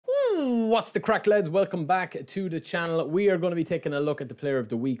What's the crack, lads? Welcome back to the channel. We are going to be taking a look at the player of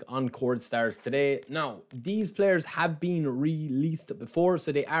the week Encored stars today. Now, these players have been released before,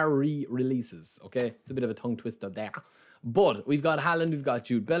 so they are re-releases, okay? It's a bit of a tongue twister there. But we've got Haaland, we've got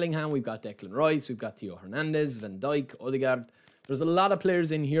Jude Bellingham, we've got Declan Rice, we've got Theo Hernandez, Van Dijk, Odegaard. There's a lot of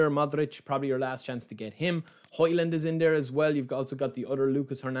players in here. Modric, probably your last chance to get him. Højlund is in there as well. You've also got the other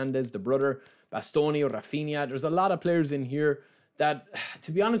Lucas Hernandez, the brother, Bastoni, Rafinha. There's a lot of players in here that,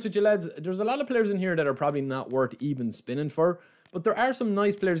 to be honest with you, lads, there's a lot of players in here that are probably not worth even spinning for. But there are some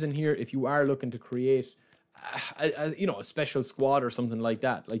nice players in here if you are looking to create a special squad or something like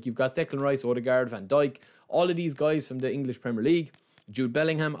that. Like you've got Declan Rice, Odegaard, Van Dijk, all of these guys from the English Premier League. Jude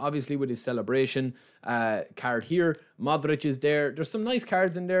Bellingham, obviously, with his celebration card here. Modric is there. There's some nice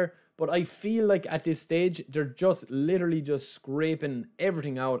cards in there, but I feel like at this stage, they're just literally just scraping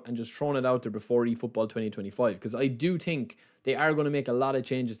everything out and just throwing it out there before eFootball 2025, because I do think they are going to make a lot of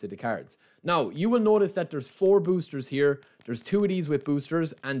changes to the cards. Now, you will notice that there's 4 boosters here. There's 2 of these with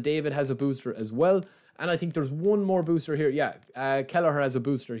boosters, and David has a booster as well. And I think there's one more booster here. Yeah, Kelleher has a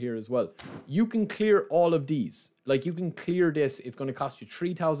booster here as well. You can clear all of these. Like, you can clear this. It's going to cost you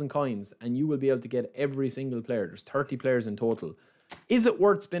 3,000 coins, and you will be able to get every single player. There's 30 players in total. Is it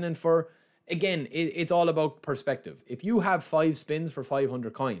worth spinning for? Again, it's all about perspective. If you have 5 spins for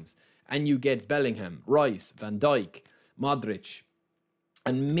 500 coins, and you get Bellingham, Rice, Van Dijk, Modric,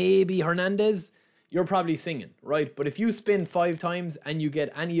 and maybe Hernandez, you're probably singing, right? But if you spin 5 times, and you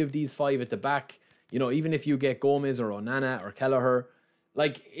get any of these 5 at the back, you know, even if you get Gomez or Onana or Kelleher,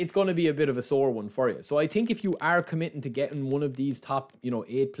 like, it's going to be a bit of a sore one for you. So I think if you are committing to getting one of these top,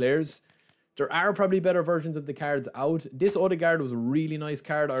 8 players, there are probably better versions of the cards out. This Odegaard was a really nice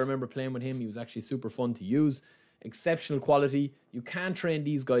card. I remember playing with him. He was actually super fun to use. Exceptional quality. You can train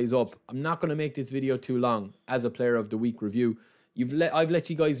these guys up. I'm not going to make this video too long as a player of the week review. I've let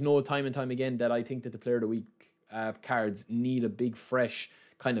you guys know time and time again that I think that the player of the week cards need a big fresh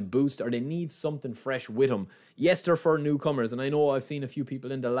kind of boost, or they need something fresh with them. Yes, they're for newcomers, and I know I've seen a few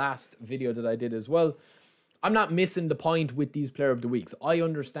people in the last video that I did as well. I'm not missing the point with these player of the weeks. I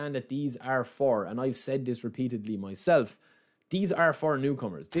understand that these are for, and I've said this repeatedly myself, these are for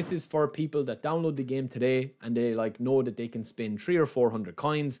newcomers. This is for people that download the game today and they know that they can spin 300 or 400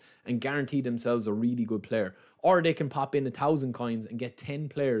 coins and guarantee themselves a really good player. Or they can pop in 1,000 coins and get 10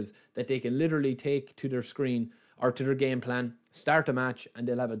 players that they can literally take to their screen or to their game plan, start a match, and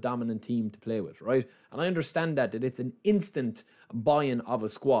they'll have a dominant team to play with, right? And I understand that it's an instant buy-in of a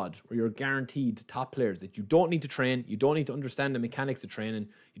squad where you're guaranteed top players that you don't need to train, you don't need to understand the mechanics of training,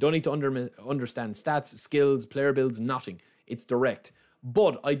 you don't need to understand stats, skills, player builds, nothing. It's direct.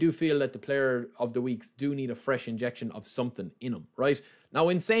 But I do feel that the player of the weeks do need a fresh injection of something in them, right? Now,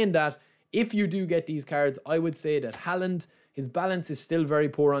 in saying that, if you do get these cards, I would say that Haaland, his balance is still very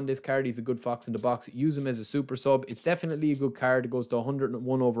poor on this card. He's a good fox in the box. Use him as a super sub. It's definitely a good card. It goes to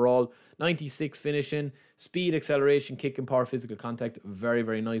 101 overall, 96 finishing, speed, acceleration, kick and power, physical contact. Very,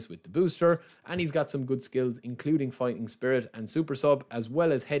 very nice with the booster. And he's got some good skills, including fighting spirit and super sub, as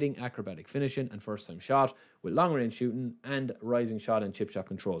well as heading, acrobatic finishing, and first time shot with long range shooting and rising shot and chip shot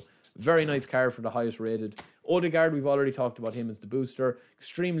control. Very nice card for the highest rated. Odegaard, we've already talked about him as the booster.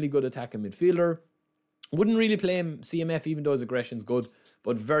 Extremely good attacking midfielder. Wouldn't really play him CMF, even though his aggression's good,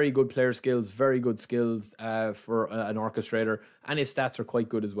 but very good player skills, very good skills for an orchestrator, and his stats are quite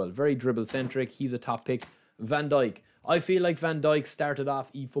good as well. Very dribble-centric. He's a top pick. Van Dijk. I feel like Van Dijk started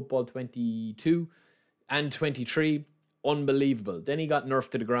off eFootball 22 and 23. Unbelievable. Then he got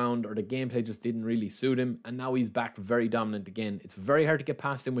nerfed to the ground, or the gameplay just didn't really suit him, and now he's back very dominant again. It's very hard to get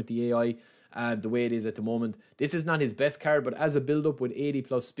past him with the AI, the way it is at the moment. This is not his best card, but as a build-up with 80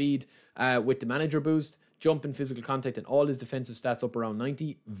 plus speed, with the manager boost, jump and physical contact, and all his defensive stats up around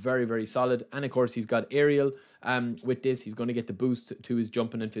 90, very, very solid. And of course, he's got aerial. With this, he's going to get the boost to his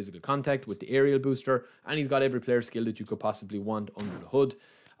jumping and physical contact with the aerial booster, and he's got every player skill that you could possibly want under the hood.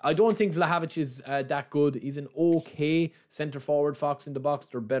 I don't think Vlahovic is that good. He's an okay centre-forward fox in the box.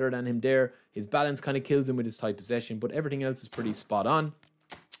 They're better than him there. His balance kind of kills him with his tight possession, but everything else is pretty spot on.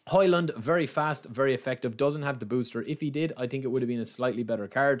 Højlund, very fast, very effective, doesn't have the booster. If he did, I think it would have been a slightly better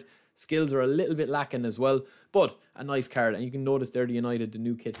card. Skills are a little bit lacking as well, but a nice card. And you can notice there the United, the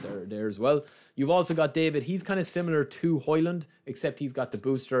new kits are there as well. You've also got David. He's kind of similar to Højlund, except he's got the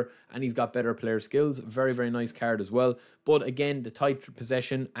booster and he's got better player skills. Very, very nice card as well. But again, the tight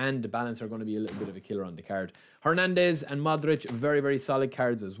possession and the balance are going to be a little bit of a killer on the card. Hernandez and Modric, very, very solid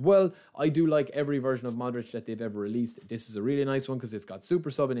cards as well. I do like every version of Modric that they've ever released. This is a really nice one because it's got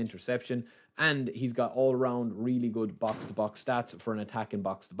super sub and interception, and he's got all-round really good box-to-box stats for an attacking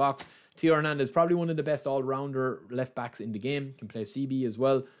box-to-box. Theo Hernandez, probably one of the best all-rounder left-backs in the game. Can play CB as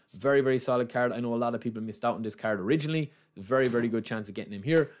well. Very, very solid card. I know a lot of people missed out on this card originally. Very, very good chance of getting him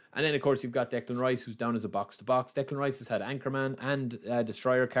here. And then, of course, you've got Declan Rice, who's down as a box-to-box. Declan Rice has had Anchorman and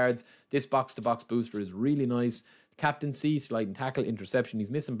Destroyer cards. This box-to-box booster is really nice. Captaincy, sliding tackle, interception.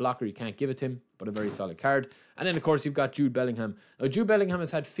 He's missing blocker. You can't give it to him, but a very solid card. And then, of course, you've got Jude Bellingham. Now, Jude Bellingham has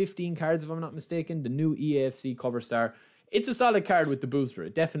had 15 cards, if I'm not mistaken. The new EAFC cover star. It's a solid card with the booster.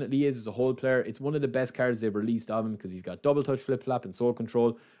 It definitely is as a whole player. It's one of the best cards they've released of him because he's got double touch, flip flap, and soul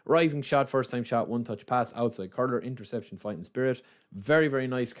control. Rising shot, first time shot, one touch pass, outside curler, interception, fighting spirit. Very, very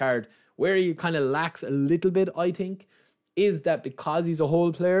nice card. Where he kind of lacks a little bit, I think, is that because he's a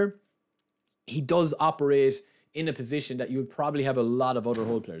whole player, he does operate in a position that you would probably have a lot of other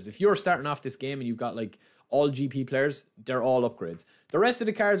whole players. If you're starting off this game and you've got like all GP players, they're all upgrades. The rest of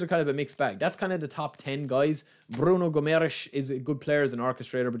the cards are kind of a mixed bag. That's kind of the top 10 guys. Bruno Gomes is a good player as an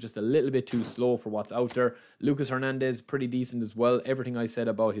orchestrator, but just a little bit too slow for what's out there. Lucas Hernandez, pretty decent as well. Everything I said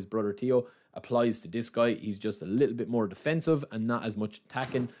about his brother Theo applies to this guy. He's just a little bit more defensive and not as much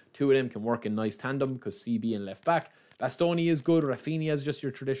attacking. Two of them can work in nice tandem because CB and left back. Bastoni is good. Rafinha is just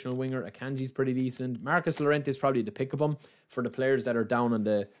your traditional winger. Akanji's pretty decent. Marcus Llorente is probably the pick of him for the players that are down on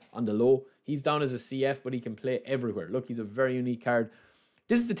the low. He's down as a CF, but he can play everywhere. Look, he's a very unique card.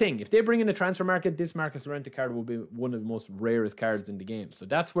 This is the thing. If they bring in a transfer market, this Marcus Llorente card will be one of the most rarest cards in the game. So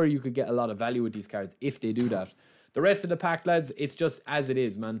that's where you could get a lot of value with these cards if they do that. The rest of the pack, lads, it's just as it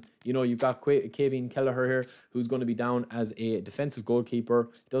is, man. You know, you've got Kevin Kelleher here, who's going to be down as a defensive goalkeeper.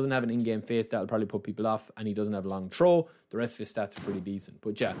 Doesn't have an in-game face. That'll probably put people off. And he doesn't have a long throw. The rest of his stats are pretty decent.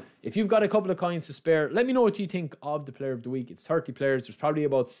 But yeah, if you've got a couple of coins to spare, let me know what you think of the player of the week. It's 30 players. There's probably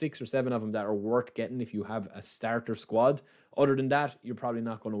about 6 or 7 of them that are worth getting if you have a starter squad. Other than that, you're probably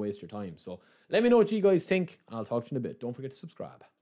not going to waste your time. So let me know what you guys think, and I'll talk to you in a bit. Don't forget to subscribe.